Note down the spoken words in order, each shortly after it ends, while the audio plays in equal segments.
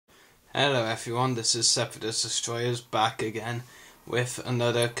Hello everyone, this is Separatist Destroyers back again with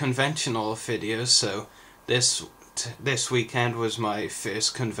another conventional video. So this weekend was my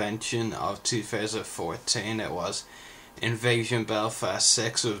first convention of 2014. It was Invasion Belfast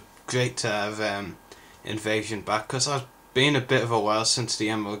 6. It was great to have Invasion back because I've been a bit of a while since the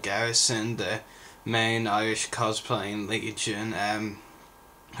Emerald Garrison, the main Irish cosplaying legion,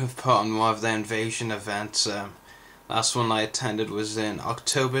 have put on one of their Invasion events. Last one I attended was in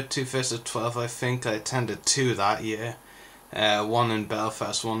October 2012, I think. I attended two that year. One in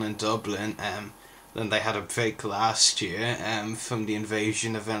Belfast, one in Dublin. Then they had a break last year from the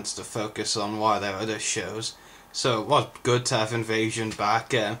Invasion events to focus on one of their other shows. So it was good to have Invasion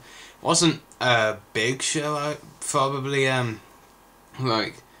back. Wasn't a big show, probably. There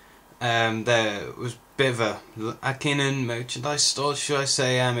was a bit of a Keenan merchandise store, should I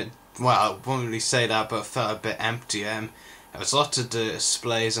say. Well, I won't really say that, but it felt a bit empty. There was lots of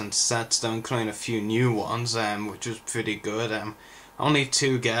displays and sets, though, including a few new ones, which was pretty good. Only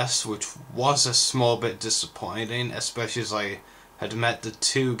two guests, which was a small bit disappointing, especially as I had met the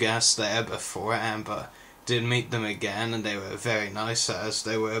two guests there before, but did meet them again, and they were very nice as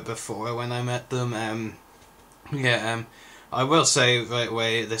they were before when I met them. I will say right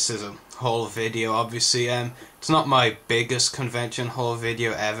away, this is a haul video, obviously. It's not my biggest convention haul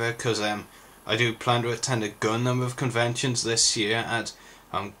video ever, because I do plan to attend a good number of conventions this year, and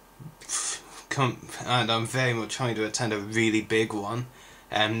I'm very much trying to attend a really big one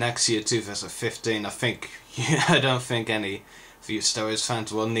next year, 2015. I don't think any of you Star Wars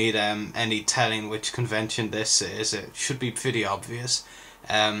fans will need any telling which convention this is. It should be pretty obvious.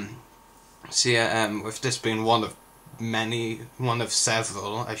 With this being one of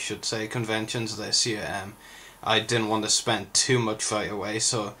several, I should say, conventions this year, I didn't want to spend too much right away,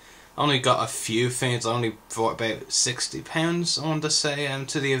 so I only got a few things. I only brought about £60, I want to say,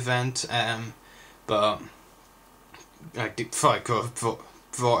 to the event, but I probably could have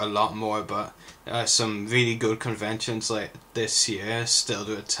brought a lot more, but there are some really good conventions like this year still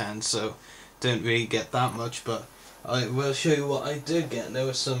to attend, so didn't really get that much, but I will show you what I did get. There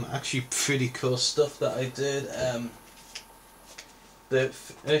was some actually pretty cool stuff that I did. The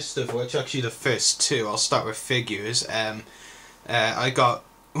first of which, actually the first two, I'll start with figures. I got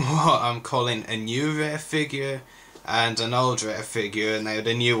what I'm calling a new rare figure and an old rare figure. Now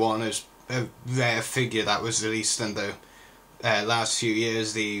the new one is a rare figure that was released in the last few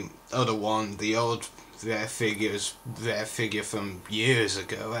years. The other one, the old rare figure, is rare figure from years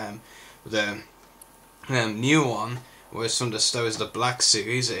ago. The new one was from the Star Wars the Black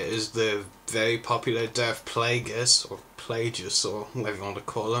series. It is the very popular Darth Plagueis, or Plagueis, or whatever you want to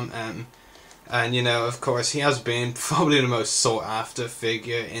call him. And you know, of course, he has been probably the most sought after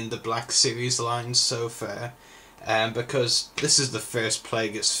figure in the Black series line so far. Because this is the first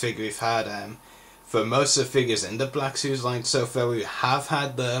Plagueis figure we've had. For most of the figures in the Black series line so far, we have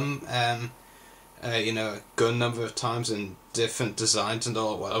had them a good number of times in different designs and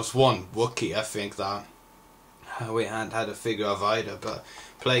all. Well, there was one Wookiee, I think, that we hadn't had a figure of either, but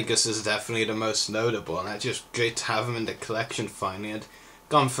Plagueis is definitely the most notable, and it's just great to have him in the collection finally. And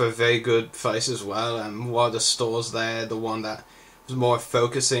gone for a very good price as well. One of the stores there, the one that was more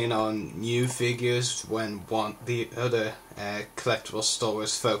focusing on new figures, when the other collectible store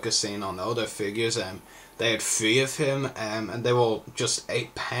was focusing on other figures, they had three of him, and they were all just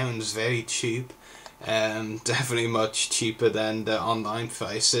 £8, very cheap. Definitely much cheaper than the online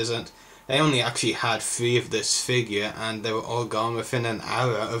prices, and they only actually had three of this figure, and they were all gone within an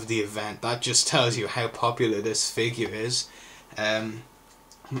hour of the event. That just tells you how popular this figure is. I'm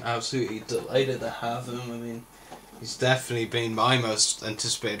absolutely delighted to have him. I mean, he's definitely been my most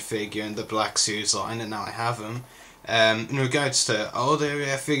anticipated figure in the Black Series line, and now I have him. In regards to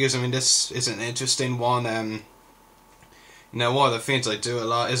older figures, I mean, this is an interesting one. One of the things I do a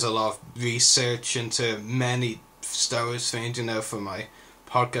lot is a lot of research into many Star Wars things, for my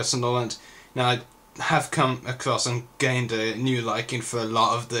podcast and all, and I have come across and gained a new liking for a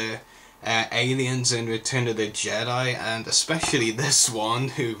lot of the aliens in Return of the Jedi, and especially this one,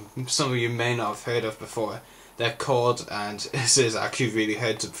 who some of you may not have heard of before. They're called, and this is actually really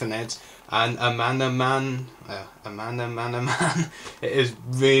hard to pronounce, and Amana Man. It is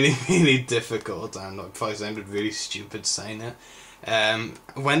really, really difficult, and I probably sounded really stupid saying it.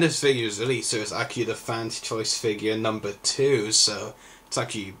 When this figure was released, it was actually the Fans' Choice figure number 2, so it's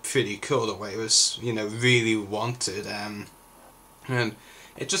actually pretty cool the way it was, really wanted. And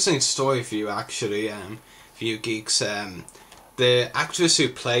interesting story for you, actually, for you geeks. The actress who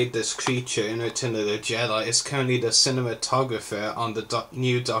played this creature in Return of the Jedi is currently the cinematographer on the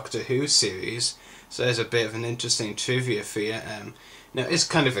new Doctor Who series. So there's a bit of an interesting trivia for you. Now, it's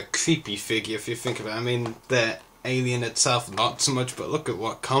kind of a creepy figure if you think about it. I mean, the alien itself, not so much, but look at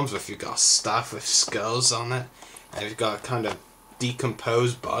what comes with. You've got a staff with skulls on it, and you've got a kind of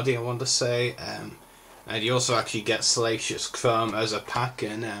decomposed body, I want to say. And you also actually get Salacious Crumb as a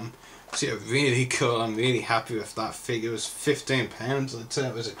pack-in. So yeah, really cool. I'm really happy with that figure. It was £15. I'd say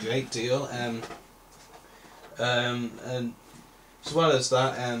it was a great deal. And as well as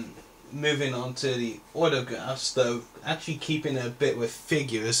that, moving on to the autographs, though, actually keeping a bit with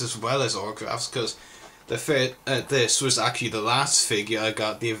figures as well as autographs, because this was actually the last figure I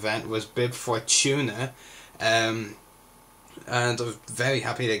got. The event was Bib Fortuna, and I'm very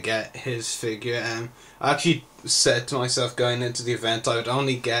happy to get his figure. I actually said to myself going into the event I would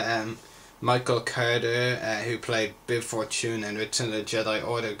only get Michael Carter, who played Bib Fortuna in Return of the Jedi,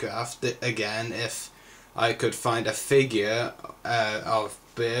 autographed again if I could find a figure of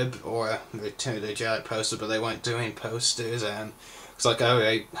Bib or Return of the Jedi poster, but they weren't doing posters. It's like I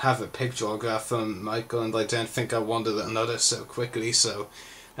already have a picture autograph from Michael, and I don't think I wanted another so quickly. So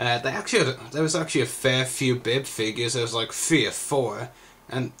there was actually a fair few Bib figures. There was like 3 or 4,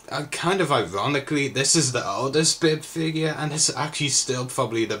 and kind of ironically, this is the oldest Bib figure, and it's actually still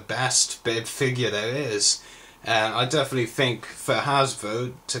probably the best Bib figure there is. I definitely think for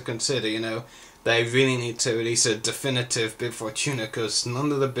Hasbro to consider, you know, they really need to release a definitive Bib Fortuna, because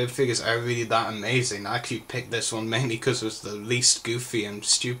none of the Bib figures are really that amazing. I actually picked this one mainly because it was the least goofy and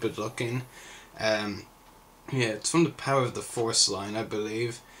stupid looking. Yeah, it's from the Power of the Force line, I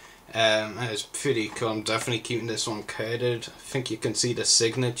believe. And it's pretty cool. I'm definitely keeping this one carded. I think you can see the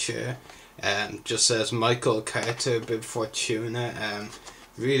signature. Just says Michael Carter, Bib Fortuna.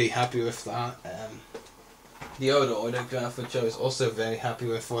 Really happy with that. The other autograph, which I was also very happy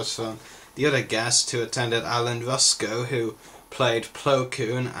with, was from the other guest who attended, Alan Rusko, who played Plo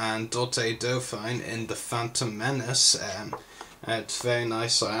Koon and Dorte Dauphine in The Phantom Menace. It's very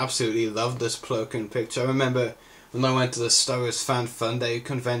nice. I absolutely love this Plo Koon picture. I remember when I went to the Star Wars Fan Fun Day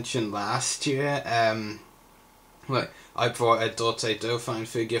convention last year, like, I brought a Dorte Dauphine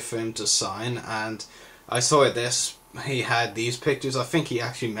figure for him to sign, and I saw this. He had these pictures. I think he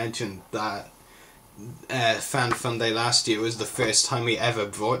actually mentioned that Fan Fun Day last year was the first time he ever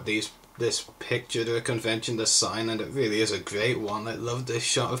brought this picture to a convention to sign, and it really is a great one. I love this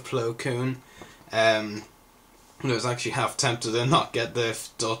shot of Plo Koon. I was actually half tempted to not get the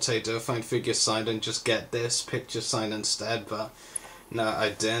Dorte Dauphine figure signed and just get this picture signed instead, but no, I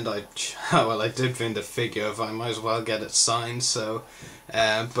didn't. Well, I did bring the figure, but I might as well get it signed. So,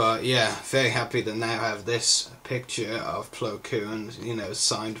 but yeah, very happy to now have this picture of Plo Koon, you know,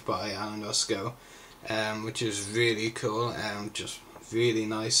 signed by Alan Rusko, which is really cool. Just really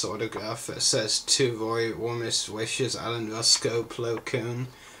nice autograph. It says, "To Roy, warmest wishes, Alan Rusko, Plo Koon."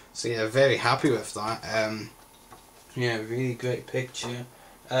 So yeah, very happy with that. Yeah, really great picture.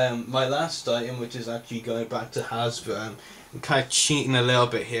 My last item, which is actually going back to Hasbro, I'm kind of cheating a little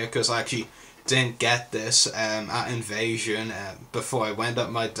bit here because I actually didn't get this at Invasion. Before I went up,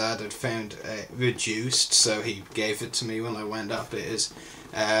 my dad had found it reduced, so he gave it to me when I went up. It is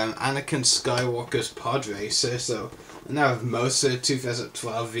Anakin Skywalker's Pod Racer. So I now have most of the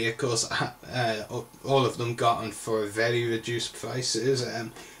 2012 vehicles, all of them gotten for very reduced prices.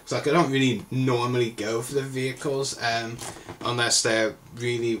 It's like I don't really normally go for the vehicles unless they're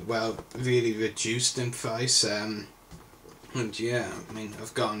really reduced in price. And yeah, I mean,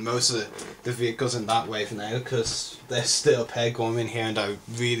 I've gotten most of the vehicles in that wave now because they're still peg warming here and are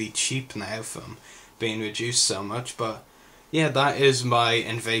really cheap now from being reduced so much. But yeah, that is my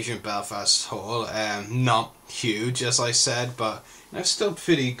Invasion Belfast haul. Not huge, as I said, but still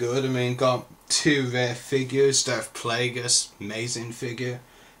pretty good. I mean, got 2 rare figures. Darth Plagueis, amazing figure.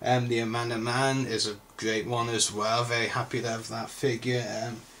 The Amanda Man is a great one as well. Very happy to have that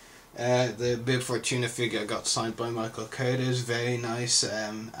figure. The Bib Fortuna figure I got signed by Michael Carter is very nice.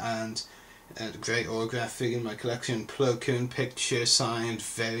 And a great autograph figure in my collection. Plo Koon picture signed,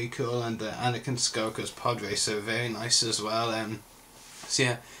 very cool. And the Anakin Skywalker's Pod Racer, very nice as well. So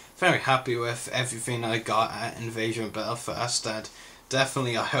yeah, very happy with everything I got at Invasion Belfast. And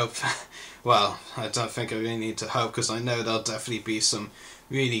definitely I hope, well, I don't think I really need to hope because I know there'll definitely be some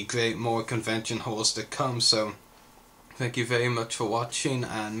really great more convention hauls to come. So thank you very much for watching,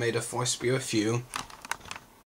 and may the Force be with you.